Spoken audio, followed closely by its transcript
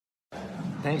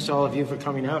Thanks to all of you for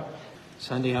coming out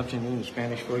Sunday afternoon in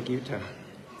Spanish Fork, Utah.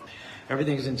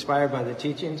 Everything is inspired by the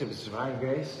teachings of His Divine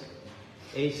Grace,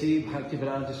 A.C.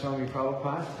 Bhaktivedanta Swami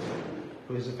Prabhupada,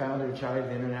 who is the founder and chair of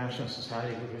the International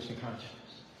Society for Krishna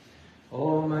Consciousness.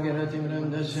 Om Agaratim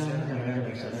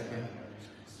Ramdasya Saraka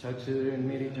Chaksurin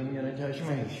Miritam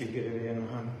Yanatashmai Shri Gurave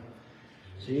Namaha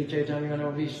Sri Chaitanya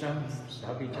Vishtam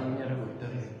Stapitam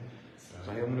Yanavuttare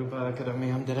Sayam Rupa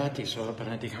Kadamyam Darati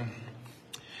Swaparantikam.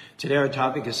 Today our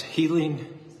topic is healing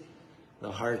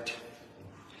the heart.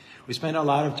 We spend a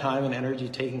lot of time and energy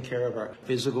taking care of our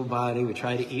physical body. We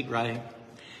try to eat right,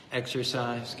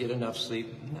 exercise, get enough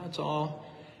sleep. That's all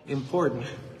important.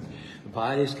 The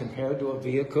body is compared to a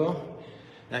vehicle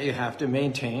that you have to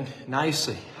maintain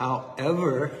nicely.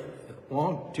 However, it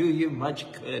won't do you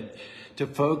much good to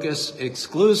focus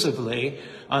exclusively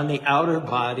on the outer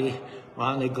body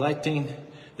while neglecting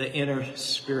the inner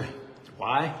spirit.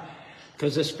 Why?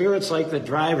 Because the spirit's like the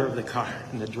driver of the car,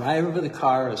 and the driver of the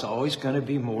car is always going to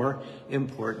be more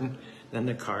important than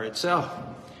the car itself.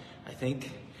 I think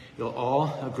you'll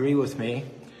all agree with me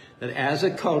that as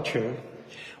a culture,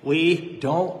 we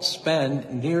don't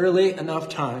spend nearly enough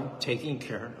time taking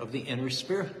care of the inner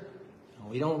spirit.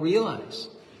 We don't realize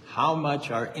how much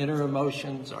our inner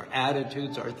emotions, our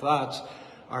attitudes, our thoughts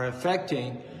are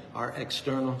affecting our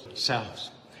external selves.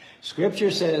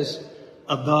 Scripture says,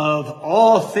 above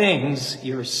all things,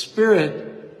 your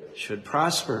spirit should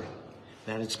prosper.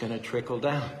 Then it's going to trickle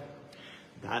down.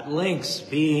 That links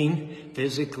being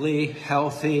physically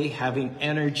healthy, having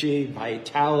energy,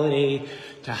 vitality,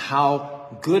 to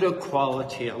how good a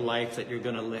quality of life that you're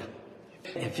going to live.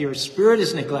 If your spirit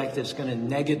is neglected, it's going to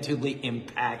negatively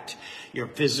impact your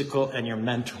physical and your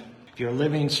mental. If you're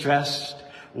living stressed,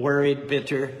 worried,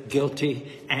 bitter,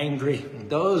 guilty, angry,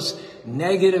 those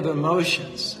negative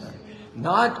emotions are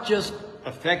not just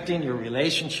affecting your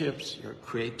relationships, your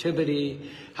creativity,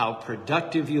 how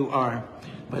productive you are,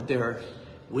 but they're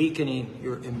weakening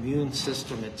your immune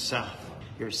system itself.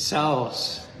 Your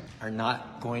cells are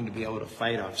not going to be able to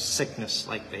fight off sickness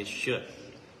like they should.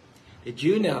 Did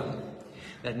you know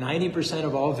that 90%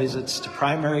 of all visits to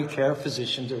primary care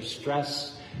physicians are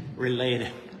stress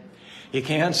related? You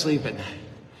can't sleep at night.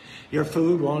 Your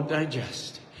food won't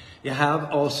digest. You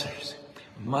have ulcers.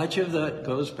 Much of that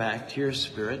goes back to your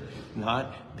spirit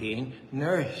not being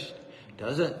nourished.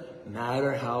 Doesn't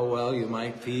matter how well you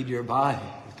might feed your body.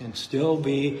 You can still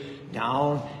be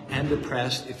down and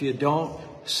depressed if you don't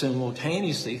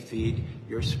simultaneously feed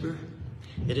your spirit.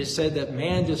 It is said that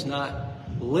man does not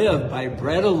live by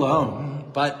bread alone,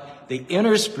 but the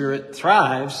inner spirit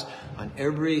thrives on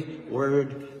every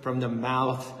word from the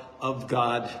mouth of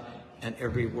God and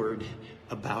every word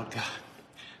about God.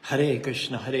 Hare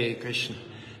Krishna, Krishna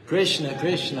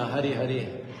Krishna, Hare Hare,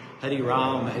 Hare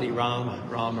Rama,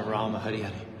 Rama Rama, Hare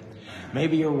Hare.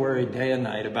 Maybe you're worried day and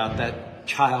night about that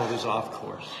child who's off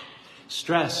course,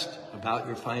 stressed about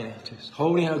your finances,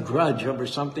 holding a grudge over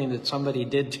something that somebody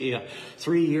did to you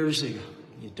 3 years ago.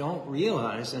 You don't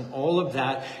realize in all of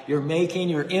that, you're making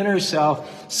your inner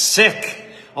self sick.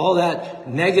 All that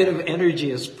negative energy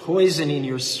is poisoning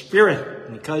your spirit.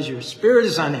 And because your spirit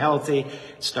is unhealthy,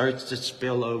 it starts to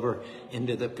spill over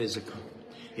into the physical.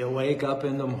 You'll wake up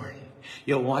in the morning.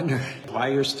 You'll wonder why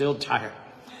you're still tired,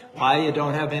 why you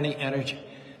don't have any energy.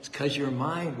 It's because your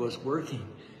mind was working,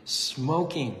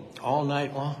 smoking all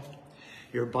night long.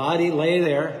 Your body lay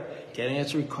there getting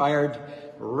its required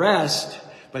rest,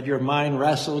 but your mind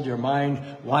wrestled, your mind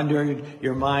wondered,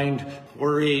 your mind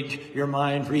worried, your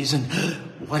mind reasoned,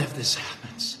 what if this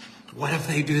happens? What if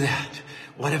they do that?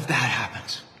 What if that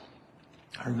happens?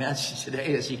 Our message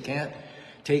today is you can't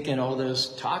take in all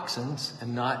those toxins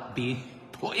and not be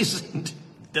poisoned.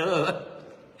 Duh.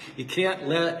 You can't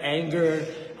let anger,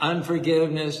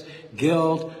 unforgiveness,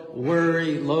 guilt,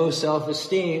 worry, low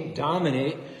self-esteem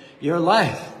dominate your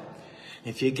life.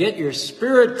 If you get your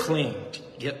spirit cleaned,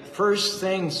 get first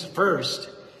things first,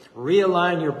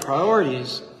 realign your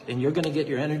priorities, then you're going to get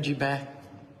your energy back.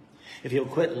 If you'll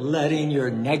quit letting your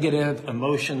negative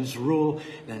emotions rule,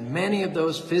 then many of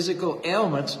those physical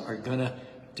ailments are going to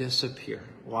disappear.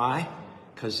 Why?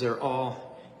 Because they're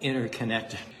all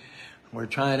interconnected. We're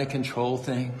trying to control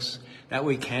things that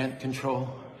we can't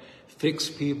control, fix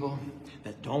people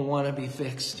that don't want to be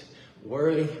fixed,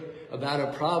 worry about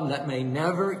a problem that may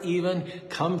never even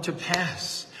come to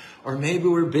pass. Or maybe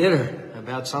we're bitter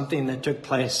about something that took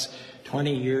place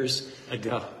 20 years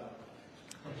ago.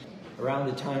 Around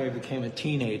the time I became a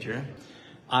teenager,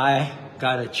 I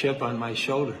got a chip on my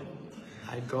shoulder.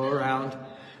 I'd go around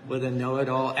with a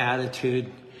know-it-all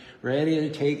attitude, ready to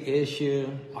take issue,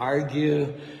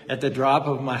 argue at the drop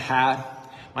of my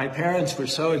hat, My parents were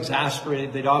so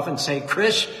exasperated, they'd often say,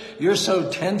 "Chris, you're so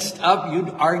tensed up, you'd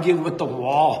argue with the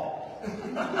wall."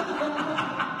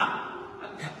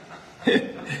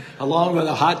 Along with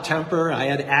a hot temper, I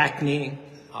had acne,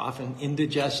 often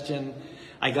indigestion.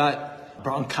 I got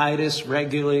bronchitis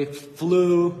regularly,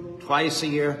 flu twice a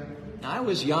year. I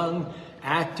was young,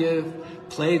 active,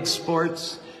 played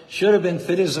sports, should have been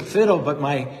fit as a fiddle, but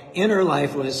my inner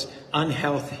life was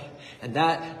unhealthy. And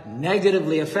that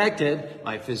negatively affected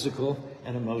my physical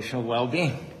and emotional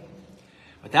well-being.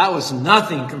 But that was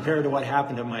nothing compared to what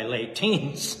happened in my late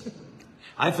teens.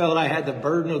 I felt I had the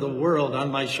burden of the world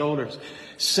on my shoulders.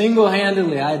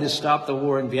 Single-handedly, I had to stop the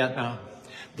war in Vietnam,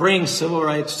 bring civil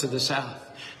rights to the South,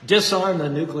 disarm the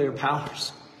nuclear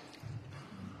powers.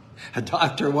 A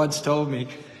doctor once told me,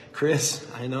 "Chris,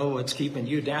 I know what's keeping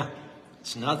you down.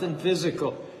 It's nothing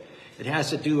physical. It has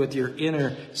to do with your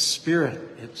inner spirit.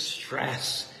 It's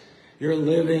stress. You're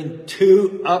living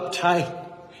too uptight.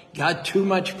 Got too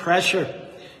much pressure.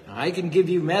 Now, I can give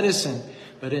you medicine,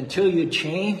 but until you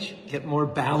change, get more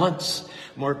balance,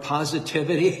 more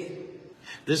positivity,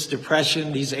 this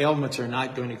depression, these ailments are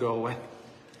not going to go away."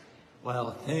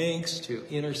 Well, thanks to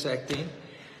intersecting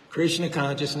Krishna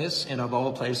consciousness in, of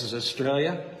all places,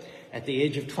 Australia, at the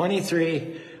age of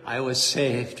 23, I was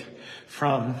saved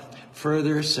from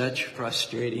further such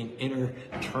frustrating inner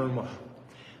turmoil.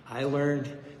 I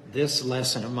learned this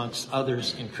lesson amongst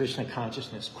others in Krishna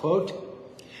consciousness. Quote,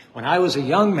 "When I was a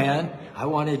young man, I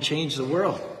wanted to change the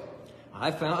world.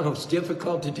 I found it was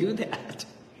difficult to do that.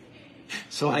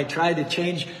 So I tried to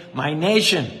change my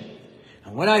nation.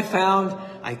 And when I found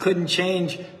I couldn't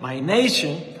change my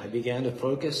nation, I began to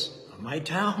focus on my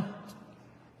town.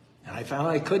 And I found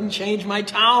I couldn't change my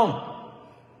town.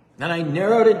 Then I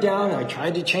narrowed it down and I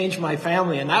tried to change my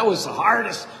family, and that was the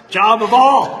hardest job of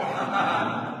all.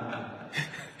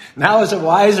 Now, as a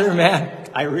wiser man,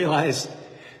 I realized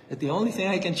that the only thing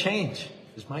I can change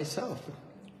is myself."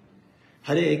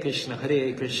 Hare Krishna,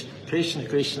 Krishna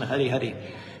Krishna, Hare Hare,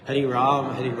 Hare Ram,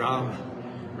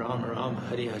 Ram Ram,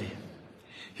 Hare Hare.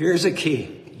 Here's a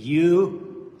key.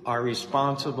 You are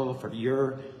responsible for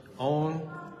your own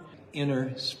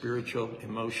inner spiritual,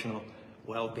 emotional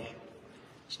well-being.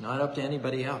 It's not up to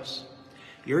anybody else.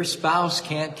 Your spouse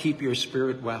can't keep your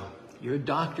spirit well. Your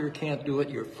doctor can't do it.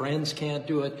 Your friends can't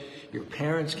do it. Your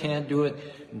parents can't do it.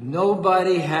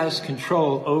 Nobody has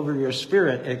control over your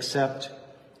spirit except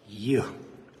you.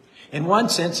 In one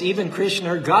sense, even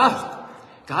Krishna or God.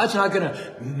 God's not going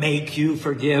to make you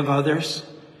forgive others,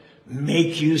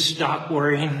 make you stop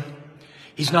worrying.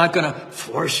 He's not going to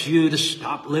force you to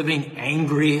stop living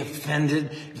angry,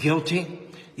 offended, guilty.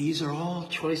 These are all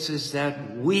choices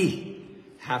that we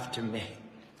have to make.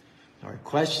 Our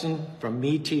question from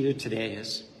me to you today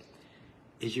is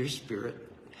your spirit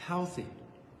healthy?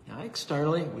 Now,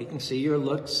 externally, we can see your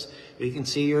looks, we can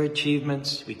see your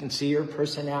achievements, we can see your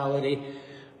personality,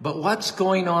 but what's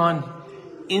going on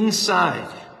inside?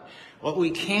 What we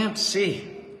can't see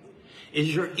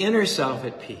is your inner self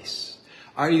at peace.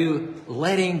 Are you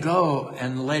letting go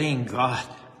and letting God?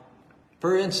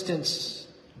 For instance,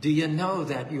 do you know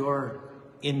that you're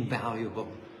invaluable,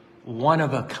 one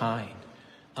of a kind,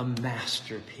 a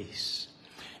masterpiece?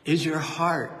 Is your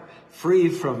heart free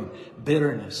from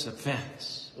bitterness,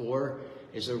 offense? Or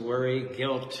is there worry,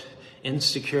 guilt,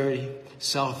 insecurity,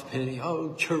 self-pity?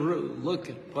 "Oh, Charu, look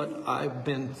at what I've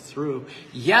been through.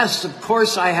 Yes, of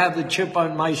course I have the chip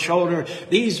on my shoulder.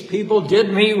 These people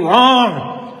did me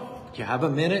wrong." Do you have a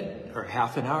minute or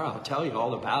half an hour? I'll tell you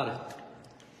all about it.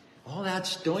 All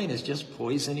that's doing is just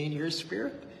poisoning your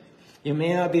spirit. You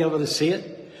may not be able to see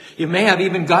it. You may have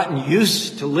even gotten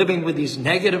used to living with these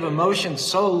negative emotions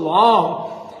so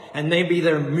long, and maybe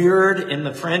they're mirrored in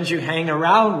the friends you hang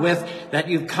around with, that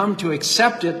you've come to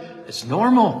accept it as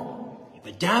normal.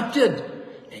 You've adapted,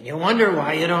 and you wonder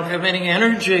why you don't have any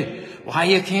energy, why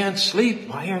you can't sleep,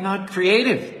 why you're not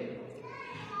creative.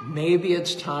 Maybe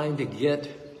it's time to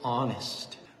get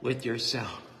honest with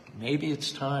yourself. Maybe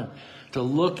it's time to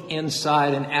look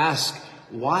inside and ask,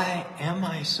 why am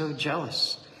I so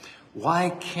jealous? Why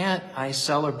can't I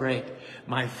celebrate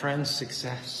my friend's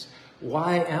success?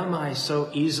 Why am I so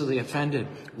easily offended?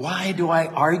 Why do I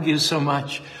argue so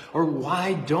much? Or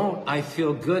why don't I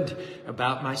feel good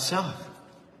about myself?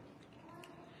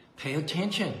 Pay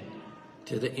attention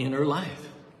to the inner life.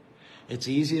 It's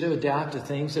easy to adapt to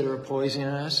things that are poisoning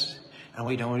us, and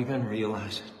we don't even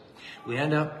realize it. We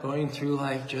end up going through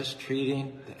life just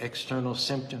treating the external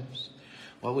symptoms.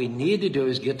 What we need to do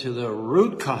is get to the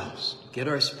root cause, get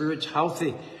our spirits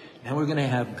healthy, and we're going to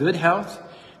have good health,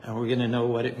 and we're going to know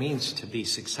what it means to be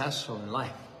successful in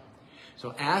life.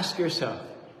 So ask yourself,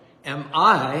 am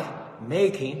I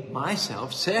making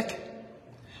myself sick?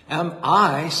 Am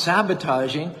I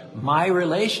sabotaging my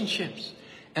relationships?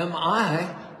 Am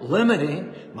I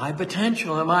limiting my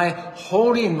potential? Am I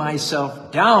holding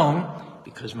myself down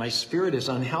because my spirit is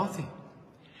unhealthy?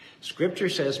 Scripture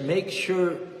says, make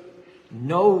sure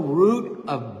no root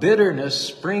of bitterness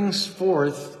springs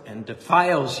forth and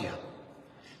defiles you.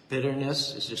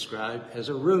 Bitterness is described as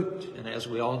a root, and as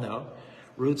we all know,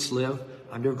 roots live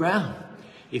underground.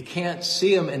 You can't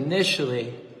see them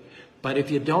initially, but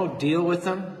if you don't deal with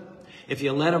them, if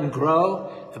you let them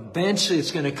grow, eventually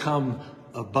it's going to come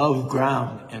above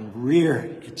ground and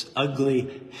rear its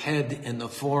ugly head in the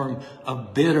form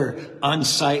of bitter,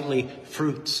 unsightly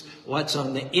fruits. What's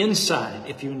on the inside,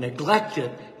 if you neglect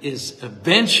it, is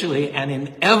eventually and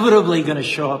inevitably going to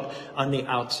show up on the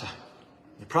outside.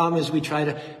 The problem is we try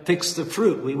to fix the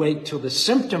fruit. We wait till the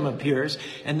symptom appears,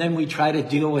 and then we try to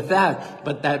deal with that.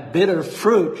 But that bitter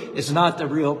fruit is not the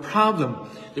real problem.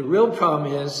 The real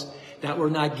problem is that we're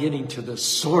not getting to the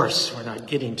source. We're not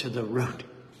getting to the root.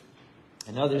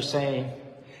 Another saying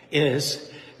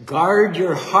is, guard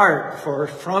your heart, for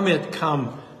from it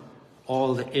come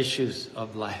all the issues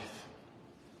of life.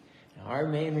 Now, our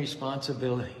main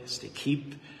responsibility is to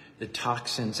keep the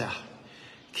toxins out.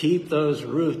 Keep those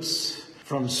roots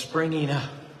from springing up.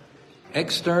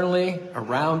 Externally,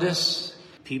 around us,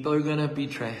 people are going to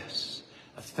betray us.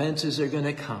 Offenses are going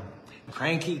to come.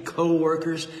 Cranky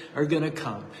co-workers are going to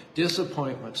come.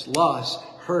 Disappointments, loss,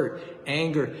 hurt,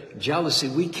 anger, jealousy.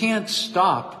 We can't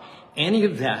stop any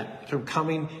of that from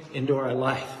coming into our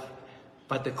life.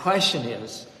 But the question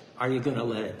is, are you going to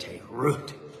let it take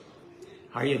root?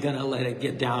 Are you going to let it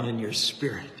get down in your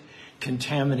spirit,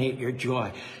 contaminate your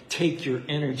joy, take your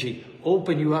energy,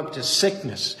 open you up to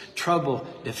sickness, trouble,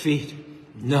 defeat?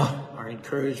 No, our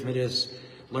encouragement is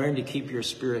learn to keep your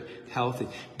spirit healthy.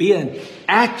 Be an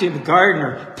active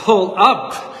gardener. Pull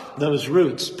up those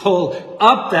roots. Pull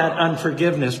up that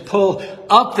unforgiveness. Pull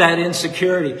up that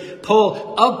insecurity.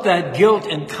 Pull up that guilt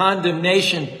and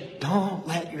condemnation. Don't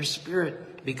let your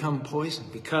spirit become poison,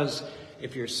 because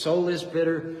if your soul is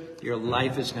bitter, your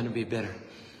life is going to be bitter.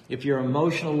 If your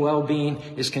emotional well-being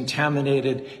is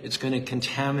contaminated, it's going to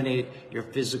contaminate your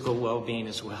physical well-being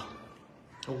as well.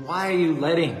 So why are you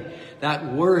letting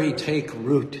that worry take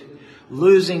root?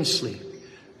 Losing sleep,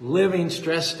 living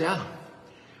stressed out.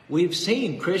 We've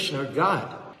seen Krishna, or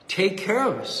God, take care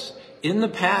of us in the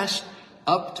past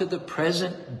up to the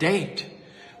present date.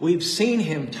 We've seen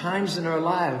him times in our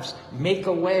lives make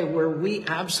a way where we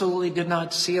absolutely did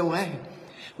not see a way.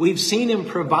 We've seen him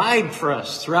provide for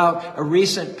us throughout a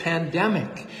recent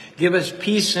pandemic, give us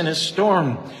peace in a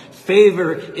storm,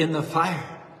 favor in the fire.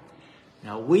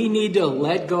 Now, we need to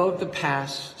let go of the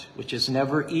past, which is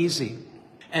never easy.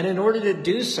 And in order to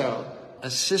do so,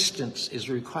 assistance is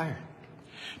required.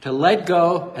 To let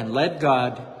go and let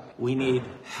God, we need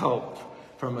help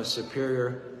from a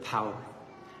superior power.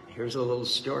 Here's a little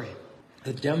story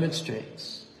that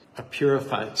demonstrates a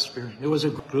purified spirit. There was a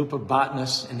group of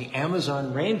botanists in the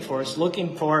Amazon rainforest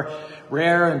looking for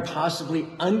rare and possibly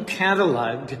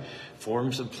uncatalogued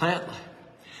forms of plant life.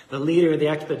 The leader of the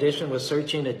expedition was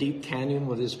searching a deep canyon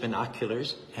with his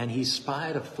binoculars, and he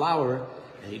spied a flower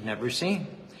that he'd never seen.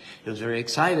 He was very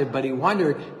excited, but he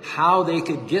wondered how they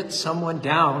could get someone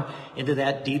down into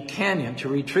that deep canyon to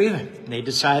retrieve it. And they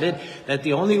decided that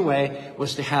the only way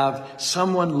was to have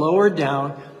someone lowered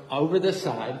down over the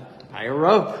side by a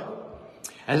rope.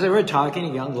 As they were talking,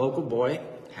 a young local boy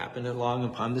happened along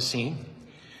upon the scene.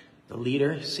 The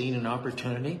leader, seeing an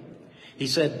opportunity, he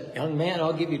said, "Young man,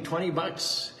 I'll give you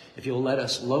 $20 if you'll let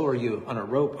us lower you on a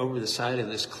rope over the side of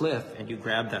this cliff and you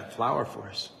grab that flower for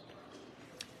us."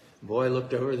 The boy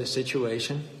looked over the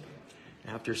situation.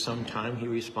 After some time, he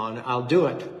responded, "I'll do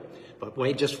it, but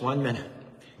wait just 1 minute."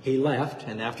 He left,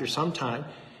 and after some time,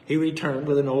 he returned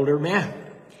with an older man.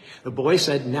 The boy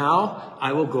said, "Now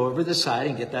I will go over the side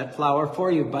and get that flower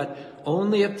for you, but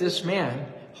only if this man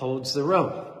holds the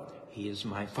rope. He is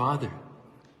my father."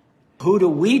 Who do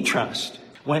we trust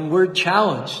when we're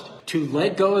challenged to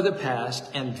let go of the past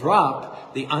and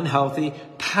drop the unhealthy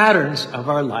patterns of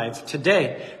our life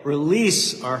today?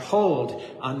 Release our hold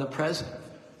on the present.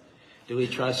 Do we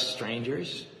trust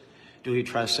strangers? Do we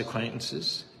trust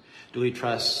acquaintances? Do we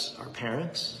trust our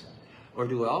parents? Or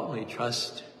do we only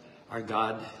trust our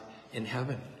God in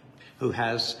heaven, who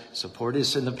has supported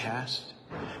us in the past,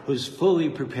 who's fully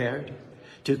prepared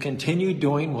to continue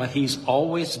doing what he's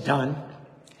always done,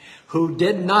 who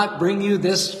did not bring you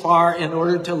this far in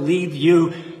order to leave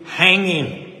you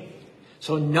hanging?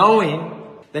 So knowing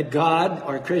that God,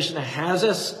 or Krishna, has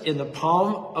us in the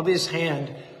palm of his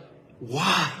hand,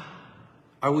 why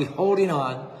are we holding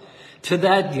on to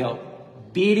that guilt,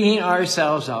 beating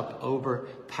ourselves up over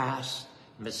past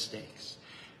mistakes.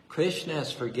 Krishna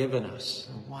has forgiven us.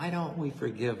 Why don't we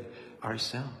forgive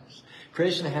ourselves?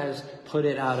 Krishna has put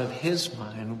it out of his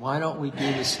mind. Why don't we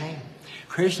do the same?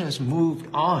 Krishna has moved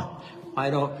on. Why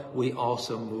don't we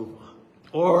also move on?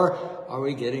 Or are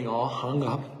we getting all hung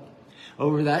up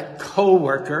over that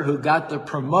coworker who got the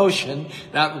promotion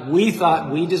that we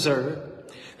thought we deserved,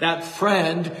 that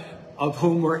friend of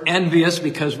whom we're envious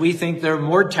because we think they're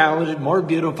more talented, more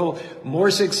beautiful,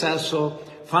 more successful,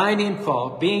 finding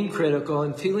fault, being critical,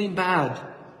 and feeling bad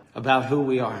about who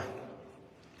we are?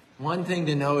 One thing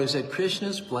to know is that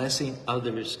Krishna's blessing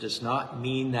others does not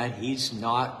mean that he's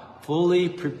not fully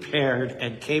prepared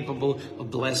and capable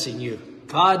of blessing you.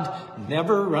 God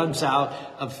never runs out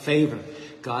of favor.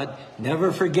 God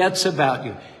never forgets about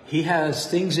you. He has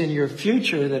things in your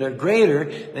future that are greater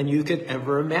than you could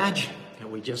ever imagine.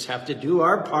 And we just have to do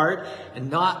our part and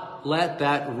not let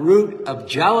that root of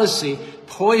jealousy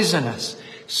poison us.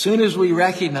 As soon as we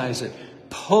recognize it,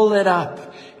 pull it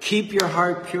up. Keep your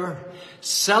heart pure.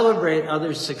 Celebrate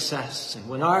others' success. And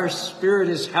when our spirit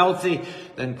is healthy,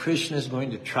 then Krishna is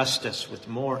going to trust us with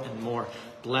more and more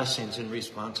blessings and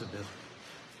responsibility.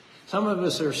 Some of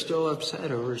us are still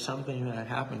upset over something that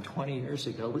happened 20 years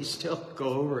ago. We still go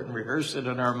over it and rehearse it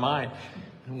in our mind.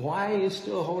 And why are you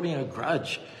still holding a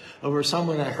grudge over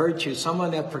someone that hurt you,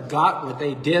 someone that forgot what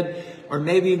they did, or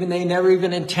maybe even they never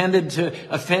even intended to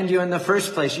offend you in the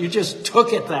first place? You just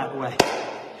took it that way.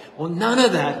 Well, none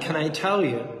of that, can I tell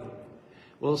you,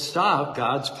 will stop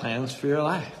God's plans for your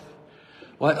life.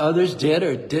 What others did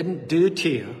or didn't do to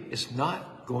you is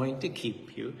not going to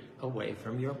keep you away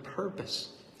from your purpose.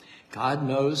 God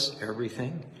knows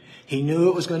everything. He knew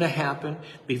it was going to happen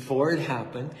before it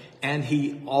happened, and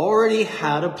he already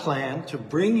had a plan to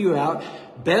bring you out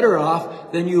better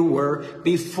off than you were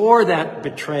before that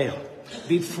betrayal,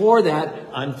 before that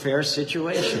unfair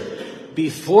situation.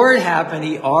 Before it happened,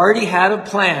 he already had a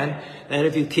plan that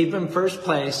if you keep him first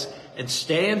place and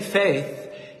stay in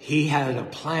faith, he had a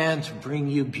plan to bring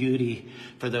you beauty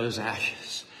for those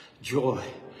ashes, joy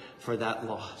for that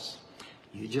loss.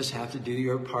 You just have to do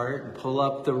your part and pull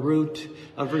up the root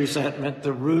of resentment,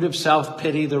 the root of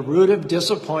self-pity, the root of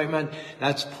disappointment.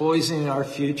 That's poisoning our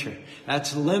future.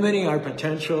 That's limiting our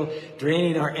potential,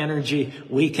 draining our energy,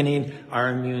 weakening our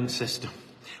immune system.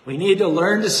 We need to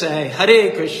learn to say,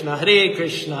 Hare Krishna,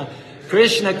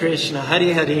 Krishna Krishna,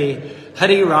 Hare Hare,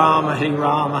 Hare Rama,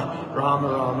 Rama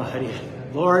Rama, Hare.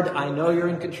 Lord, I know you're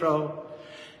in control.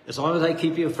 As long as I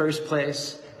keep you first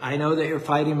place, I know that you're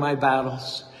fighting my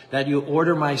battles, that you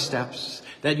order my steps,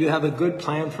 that you have a good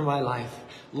plan for my life.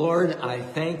 Lord, I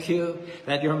thank you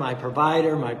that you're my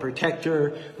provider, my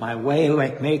protector, my way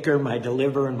maker, my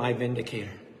deliverer, and my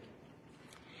vindicator.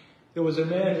 There was a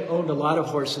man who owned a lot of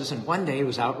horses, and one day he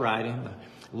was out riding. A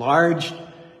large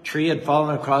tree had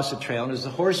fallen across the trail, and as the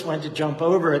horse went to jump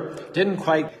over it, didn't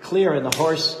quite clear, and the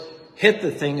horse hit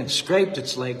the thing and scraped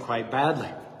its leg quite badly.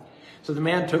 So the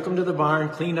man took him to the barn,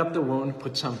 cleaned up the wound,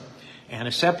 put some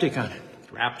antiseptic on it,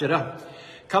 wrapped it up.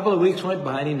 A couple of weeks went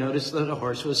by, and he noticed that the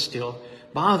horse was still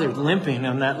bothered, limping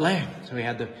on that leg. So he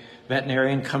had the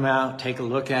veterinarian come out, take a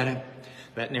look at it.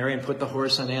 Veterinarian put the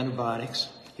horse on antibiotics.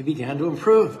 He began to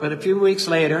improve. But a few weeks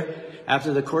later,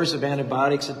 after the course of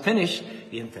antibiotics had finished,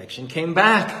 the infection came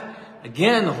back.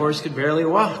 Again, the horse could barely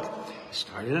walk. He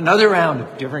started another round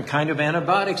of different kind of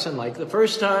antibiotics, and like the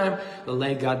first time, the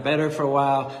leg got better for a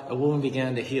while. The wound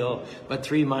began to heal. But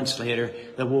 3 months later,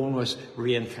 the wound was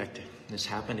reinfected. This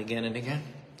happened again and again.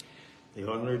 The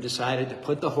owner decided to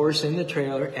put the horse in the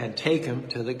trailer and take him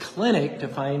to the clinic to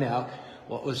find out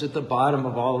what was at the bottom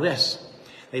of all this.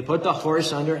 They put the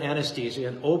horse under anesthesia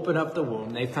and opened up the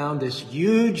wound. They found this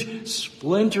huge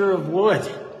splinter of wood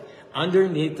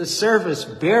underneath the surface,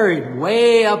 buried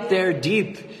way up there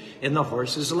deep in the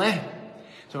horse's leg.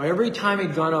 So every time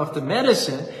he'd gone off the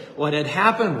medicine, what had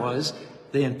happened was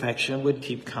the infection would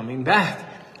keep coming back.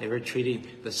 They were treating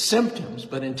the symptoms,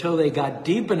 but until they got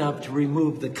deep enough to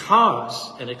remove the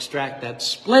cause and extract that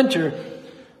splinter,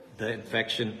 the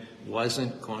infection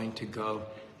wasn't going to go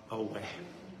away.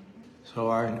 So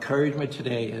our encouragement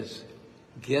today is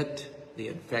get the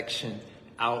infection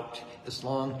out. As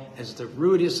long as the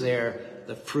root is there,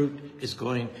 the fruit is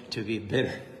going to be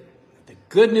bitter. The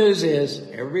good news is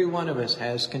every one of us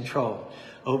has control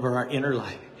over our inner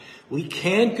life. We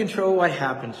can't control what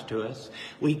happens to us.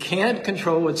 We can't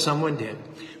control what someone did.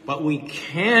 But we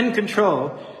can control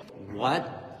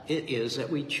what it is that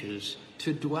we choose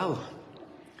to dwell on.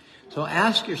 So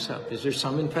ask yourself, is there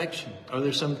some infection? Are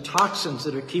there some toxins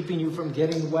that are keeping you from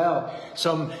getting well?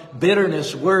 Some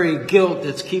bitterness, worry, guilt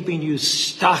that's keeping you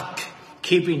stuck,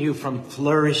 keeping you from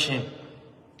flourishing?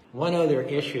 One other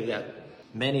issue that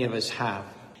many of us have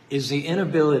is the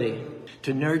inability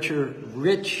to nurture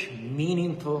rich,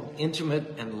 meaningful,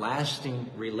 intimate, and lasting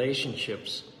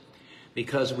relationships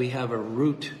because we have a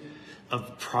root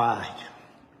of pride.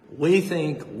 We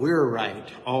think we're right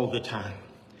all the time.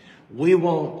 We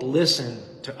won't listen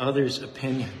to others'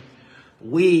 opinion.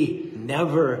 We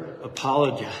never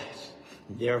apologize.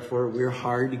 Therefore, we're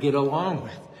hard to get along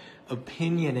with,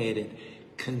 opinionated,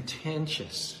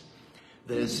 contentious.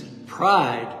 This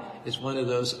pride is one of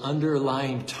those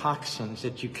underlying toxins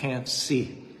that you can't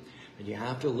see. And you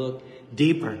have to look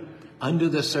deeper under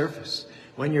the surface.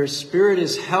 When your spirit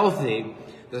is healthy,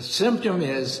 the symptom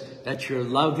is that you're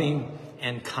loving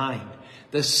and kind.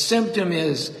 The symptom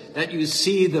is that you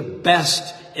see the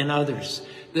best in others.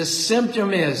 The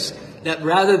symptom is that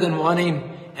rather than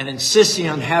wanting and insisting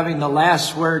on having the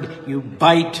last word, you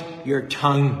bite your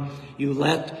tongue. You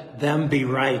let them be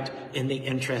right in the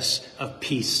interests of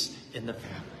peace in the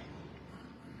family.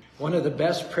 One of the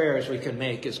best prayers we can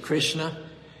make is, Krishna,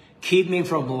 keep me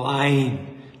from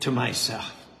lying to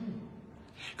myself.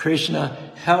 Krishna,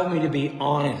 help me to be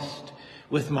honest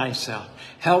with myself.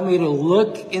 Help me to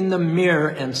look in the mirror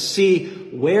and see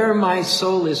where my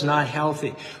soul is not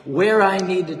healthy, where I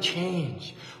need to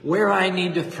change, where I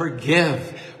need to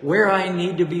forgive, where I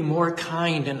need to be more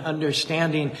kind and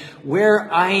understanding,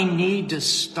 where I need to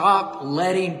stop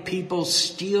letting people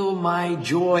steal my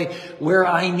joy, where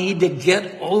I need to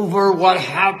get over what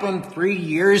happened 3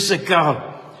 years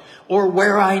ago, or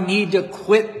where I need to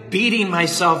quit beating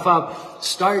myself up,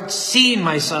 start seeing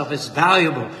myself as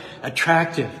valuable,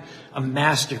 attractive, a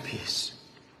masterpiece.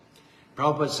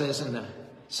 Prabhupada says in the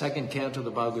second canto of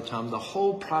the Bhagavatam, the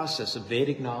whole process of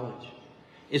Vedic knowledge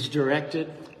is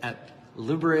directed at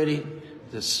liberating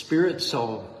the spirit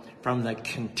soul from the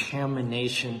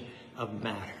contamination of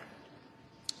matter.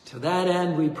 To that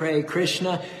end, we pray,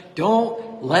 Krishna,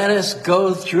 don't let us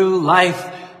go through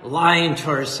life lying to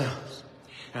ourselves.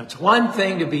 Now, it's one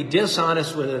thing to be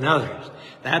dishonest with another.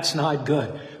 That's not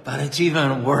good. But it's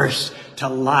even worse to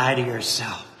lie to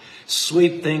yourself.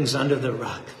 Sweep things under the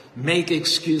rug. Make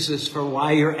excuses for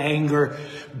why you're angry,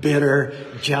 bitter,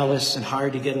 jealous, and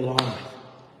hard to get along with.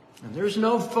 And there's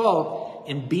no fault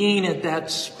in being at that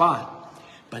spot.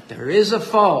 But there is a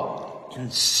fault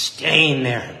in staying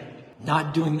there,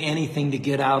 not doing anything to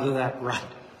get out of that rut.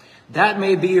 That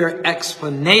may be your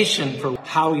explanation for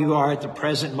how you are at the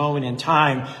present moment in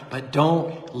time, but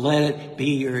don't let it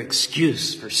be your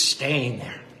excuse for staying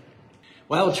there.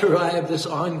 Well, true, I have this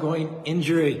ongoing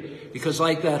injury because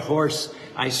like that horse,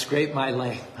 I scraped my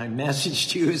leg. My message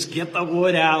to you is get the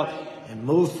wood out and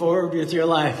move forward with your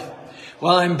life.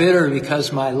 Well, I'm bitter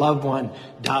because my loved one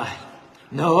died.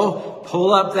 No,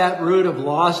 pull up that root of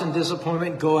loss and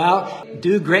disappointment. Go out,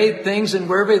 do great things, and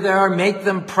wherever they are, make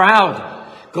them proud.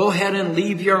 Go ahead and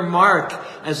leave your mark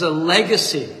as a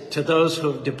legacy to those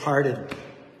who have departed.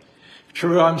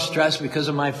 True, I'm stressed because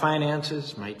of my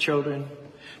finances, my children,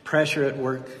 pressure at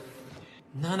work.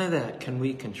 None of that can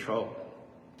we control.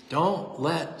 Don't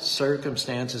let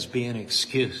circumstances be an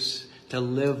excuse to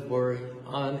live worried,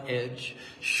 on edge,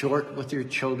 short with your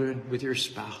children, with your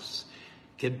spouse.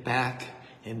 Get back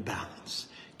in balance.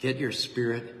 Get your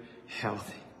spirit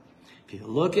healthy. If you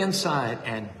look inside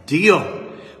and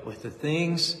deal with the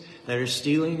things that are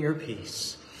stealing your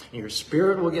peace, your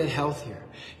spirit will get healthier.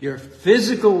 Your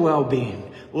physical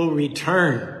well-being will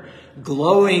return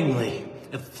glowingly,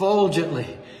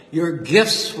 effulgently. Your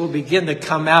gifts will begin to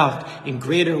come out in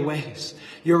greater ways.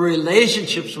 Your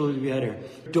relationships will be better.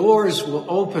 Doors will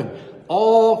open,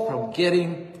 all from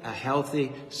getting a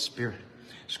healthy spirit.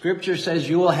 Scripture says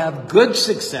you will have good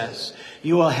success.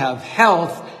 You will have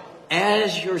health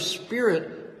as your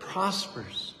spirit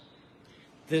prospers.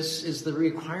 This is the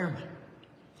requirement.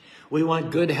 We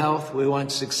want good health, we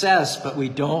want success, but we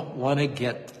don't want to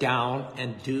get down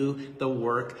and do the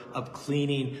work of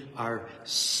cleaning our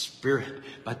spirit.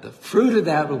 But the fruit of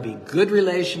that will be good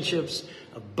relationships,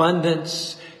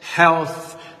 abundance,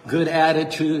 health, good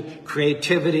attitude,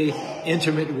 creativity,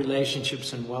 intimate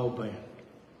relationships, and well-being.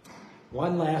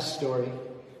 One last story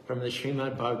from the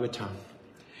Srimad Bhagavatam.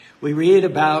 We read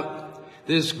about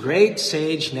this great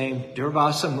sage named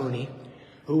Durvasa Muni,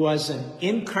 who was an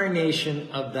incarnation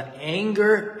of the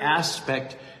anger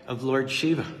aspect of Lord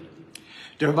Shiva.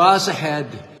 Durvasa had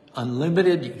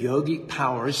unlimited yogic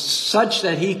powers such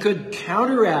that he could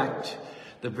counteract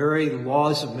the very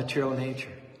laws of material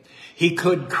nature. He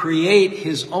could create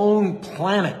his own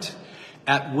planet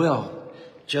at will.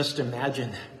 Just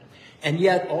imagine that. And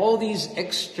yet all these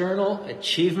external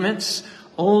achievements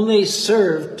only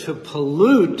served to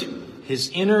pollute his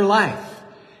inner life.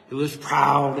 He was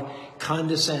proud,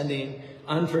 condescending,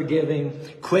 unforgiving,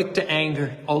 quick to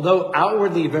anger. Although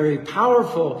outwardly very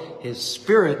powerful, his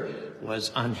spirit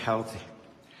was unhealthy.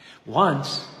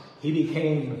 Once, he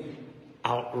became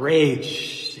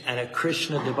outraged at a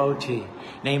Krishna devotee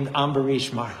named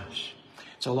Ambarish Maharaj.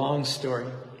 It's a long story,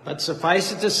 but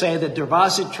suffice it to say that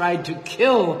Durvasa tried to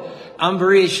kill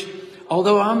Ambarish,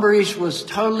 although Ambarish was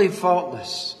totally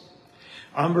faultless.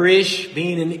 Ambarish,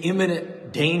 being in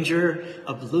imminent danger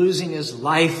of losing his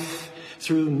life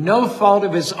through no fault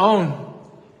of his own,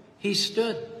 he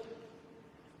stood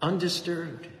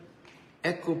undisturbed,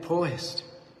 equipoised,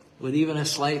 with even a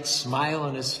slight smile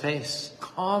on his face,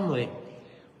 calmly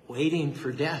waiting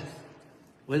for death,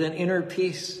 with an inner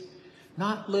peace,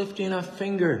 not lifting a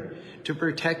finger to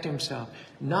protect himself,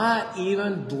 not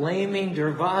even blaming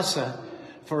Durvasa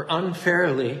for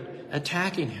unfairly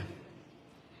attacking him.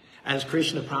 As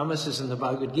Krishna promises in the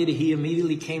Bhagavad Gita, he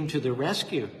immediately came to the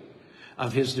rescue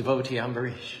of his devotee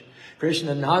Ambarish.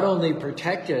 Krishna not only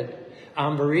protected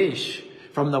Ambarish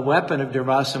from the weapon of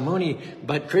Durvasa Muni,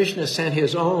 but Krishna sent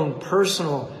his own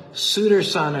personal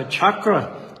Sudarsana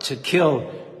chakra to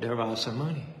kill Durvasa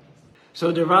Muni.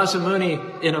 So Durvasa Muni,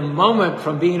 in a moment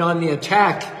from being on the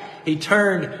attack, he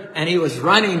turned and he was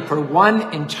running for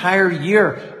one entire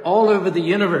year all over the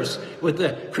universe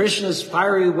with Krishna's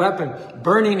fiery weapon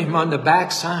burning him on the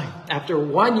backside. After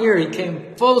 1 year, he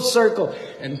came full circle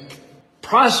and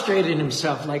prostrated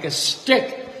himself like a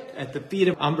stick at the feet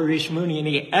of Ambarish Muni, and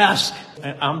he asked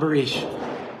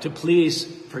Ambarish to please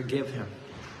forgive him.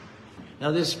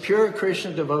 Now this pure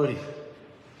Krishna devotee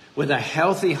with a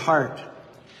healthy heart,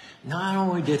 not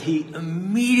only did he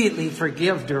immediately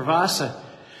forgive Durvasa,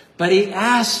 but he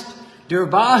asked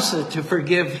Durvasa to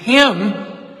forgive him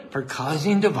for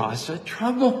causing Durvasa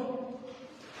trouble.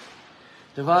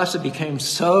 Durvasa became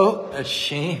so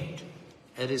ashamed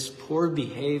at his poor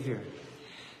behavior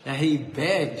that he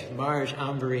begged Maharaj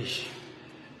Ambarish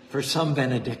for some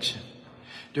benediction.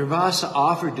 Durvasa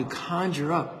offered to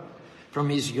conjure up from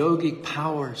his yogic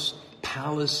powers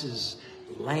palaces,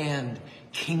 land,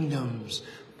 kingdoms,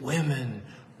 women,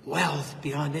 wealth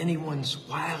beyond anyone's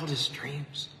wildest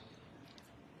dreams.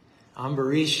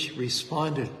 Ambarish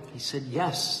responded. He said,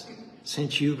 yes,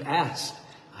 since you've asked,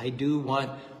 I do want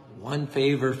one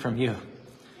favor from you.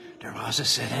 Durvasa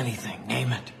said, anything,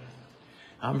 name it.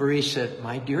 Ambarish said,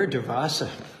 my dear Durvasa,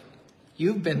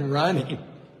 you've been running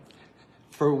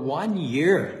for 1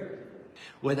 year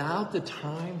without the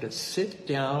time to sit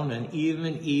down and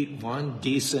even eat one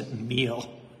decent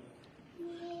meal.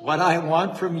 What I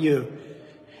want from you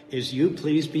is you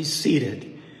please be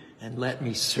seated and let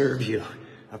me serve you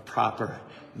a proper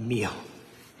meal.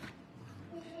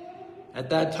 At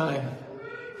that time,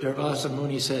 Durvasa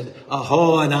Muni said,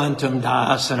 Aho anantam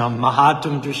dasanam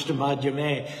mahatam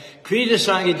drishtamadhyame krita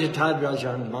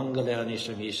sangitatadrajan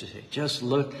mangalayanisamishase. Just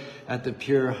look at the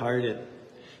pure-hearted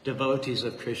devotees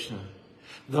of Krishna.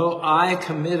 Though I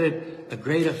committed a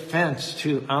great offense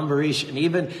to Ambarish and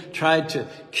even tried to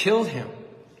kill him,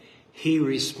 he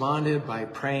responded by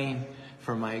praying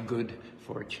for my good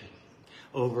fortune.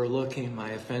 Overlooking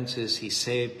my offenses, he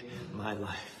saved my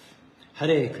life.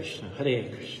 Hare Krishna, Hare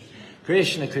Krishna.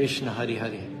 Krishna Krishna, Hare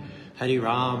Hare. Hare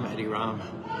Ram, Hare Ram,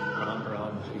 Ram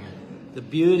Ram, Hare Hare. The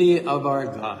beauty of our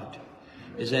God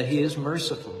is that he is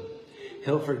merciful.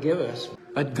 He'll forgive us.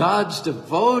 But God's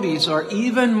devotees are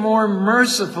even more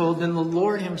merciful than the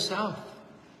Lord himself.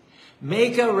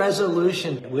 Make a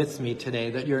resolution with me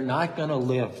today that you're not going to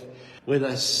live with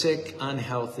a sick,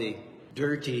 unhealthy,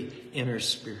 dirty inner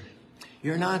spirit.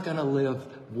 You're not going to live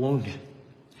wounded.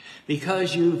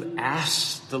 Because you've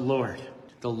asked the Lord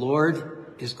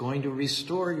is going to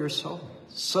restore your soul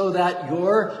so that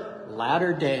your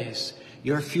latter days,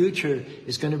 your future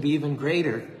is going to be even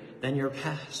greater than your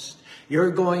past.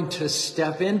 You're going to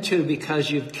step into, because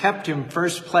you've kept him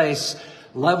first place,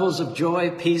 levels of joy,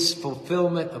 peace,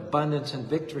 fulfillment, abundance, and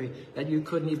victory that you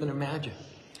couldn't even imagine.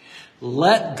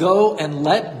 Let go and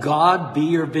let God be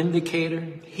your vindicator.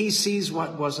 He sees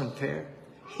what wasn't fair.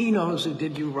 He knows who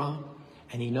did you wrong.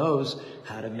 And he knows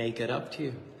how to make it up to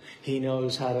you. He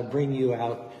knows how to bring you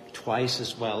out twice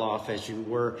as well off as you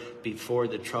were before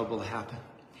the trouble happened.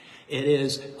 It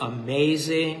is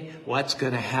amazing what's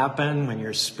going to happen when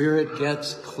your spirit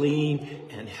gets clean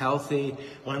and healthy,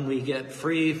 when we get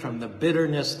free from the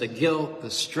bitterness, the guilt, the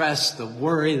stress, the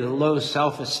worry, the low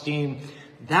self-esteem.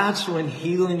 That's when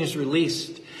healing is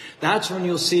released. That's when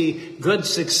you'll see good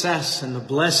success and the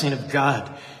blessing of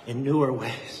God in newer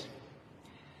ways.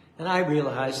 And I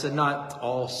realize that not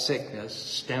all sickness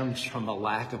stems from a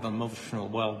lack of emotional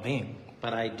well-being.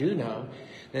 But I do know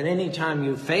that anytime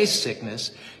you face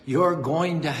sickness, you're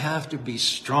going to have to be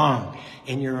strong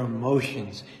in your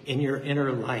emotions, in your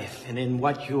inner life, and in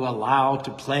what you allow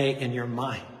to play in your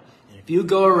mind. And if you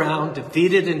go around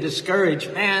defeated and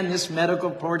discouraged, man, this medical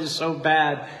report is so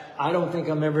bad, I don't think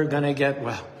I'm ever going to get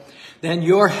well, then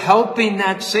you're helping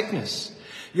that sickness.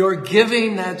 You're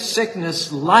giving that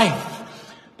sickness life.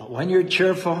 But when you're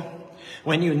cheerful,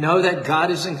 when you know that God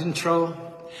is in control,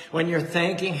 when you're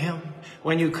thanking Him,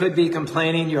 when you could be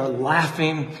complaining, you're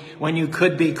laughing. When you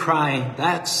could be crying,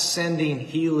 that's sending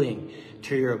healing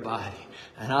to your body.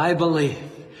 And I believe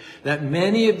that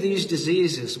many of these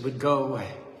diseases would go away.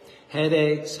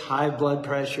 Headaches, high blood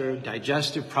pressure,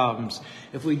 digestive problems,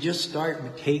 if we just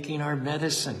start taking our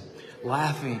medicine,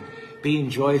 laughing,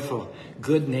 being joyful,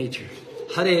 good-natured.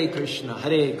 Hare Krishna,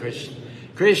 Hare Krishna,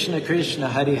 Krishna Krishna,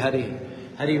 Hare Hare,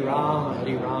 Hare Rama,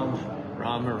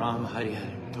 Rama Rama, Hare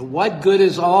Hare. What good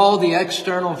is all the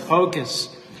external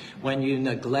focus when you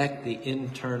neglect the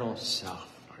internal self?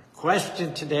 Our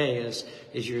question today is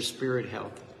your spirit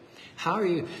healthy? How are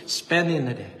you spending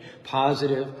the day?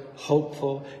 Positive,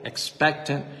 hopeful,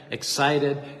 expectant,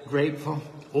 excited, grateful?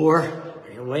 Or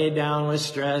are you weighed down with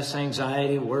stress,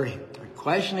 anxiety, worry? Our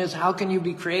question is, how can you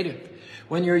be creative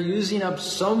when you're using up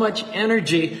so much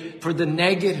energy for the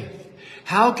negative?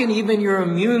 How can even your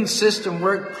immune system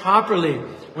work properly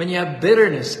when you have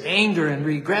bitterness, anger, and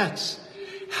regrets?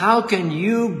 How can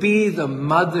you be the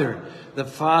mother, the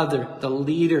father, the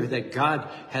leader that God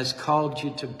has called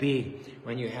you to be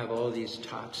when you have all these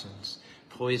toxins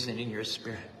poisoning your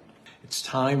spirit? It's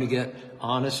time to get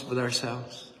honest with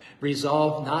ourselves.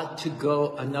 Resolve not to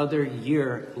go another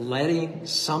year letting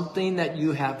something that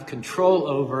you have control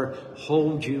over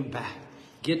hold you back.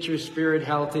 Get your spirit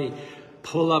healthy.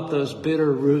 Pull up those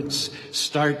bitter roots.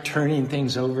 Start turning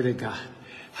things over to God.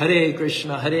 Hare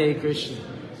Krishna, Hare Krishna,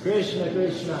 Krishna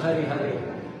Krishna, Hare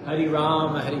Hare, Hare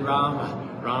Rama,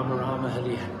 Rama Rama,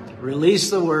 Hare Hare. Release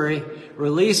the worry,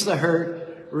 release the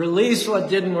hurt, release what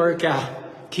didn't work out.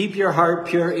 Keep your heart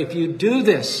pure. If you do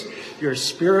this, your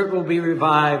spirit will be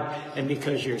revived. And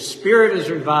because your spirit is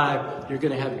revived, you're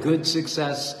going to have good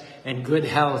success and good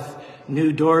health.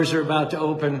 New doors are about to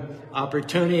open.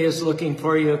 Opportunity is looking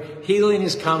for you. Healing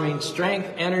is coming.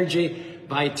 Strength, energy,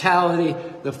 vitality,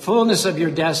 the fullness of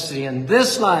your destiny in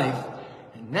this life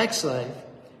and next life,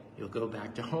 you'll go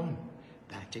back to home,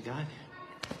 back to God.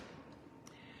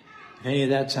 If any of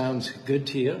that sounds good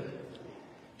to you,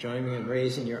 join me in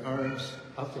raising your arms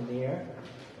up in the air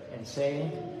and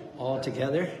saying all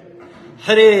together,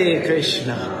 Hare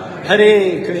Krishna,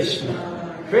 Hare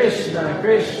Krishna, Krishna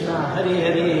Krishna,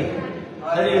 Hare Hare,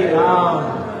 Hare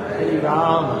Rama,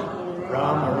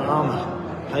 Rama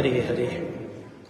Rama, Hare Hare.